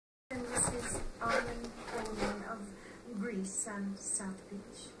Beverly Sun South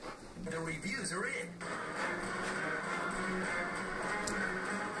Beach. The reviews are in.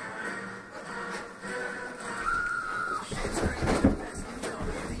 Schitt's Creek is the best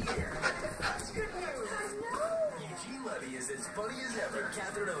comedy of the year. That's good news. I know. Eugene Levy is as funny as ever.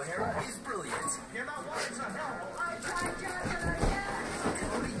 Catherine O'Hara is brilliant. You're not watching the hell. I tried Johnson again.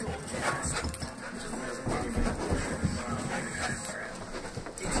 Cody Gold cast.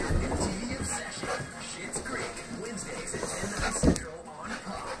 It's your new TV obsession. Schitt's Creek, Wednesdays at 10, 9 Central on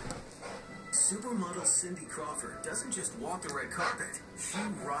Pop. Supermodel Cindy Crawford doesn't just walk the red carpet, she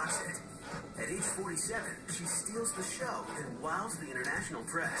rocks it. At age 47, she steals the show and wows the international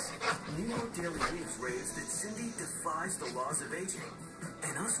press. New York Daily News raves that Cindy defies the laws of aging.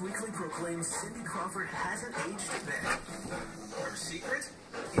 And Us Weekly proclaims Cindy Crawford hasn't aged a bit. Her secret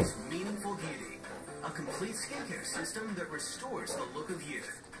is Meaningful Beauty, a complete skincare system that restores the look of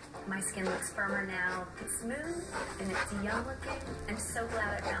youth. My skin looks firmer now. It's smooth and it's young looking. I'm so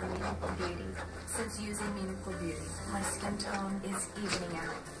glad I found Meaningful Beauty. Since using Meaningful Beauty, my skin tone is evening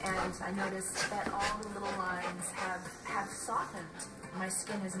out, and I noticed that all the little lines have softened. My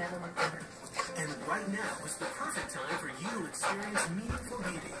skin has never looked better. And right now is the perfect time for you to experience Meaningful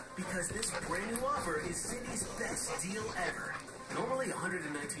Beauty, because this brand new offer is Cindy's best deal ever. Normally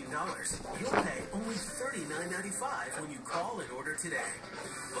 $119, you'll pay only $39.95 when you call and order today.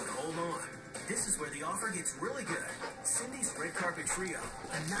 But hold on, this is where the offer gets really good. Cindy's Red Carpet Trio,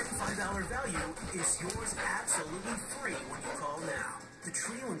 a $95 value, is yours absolutely free when you call now. The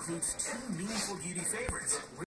trio includes 2 Meaningful Beauty favorites.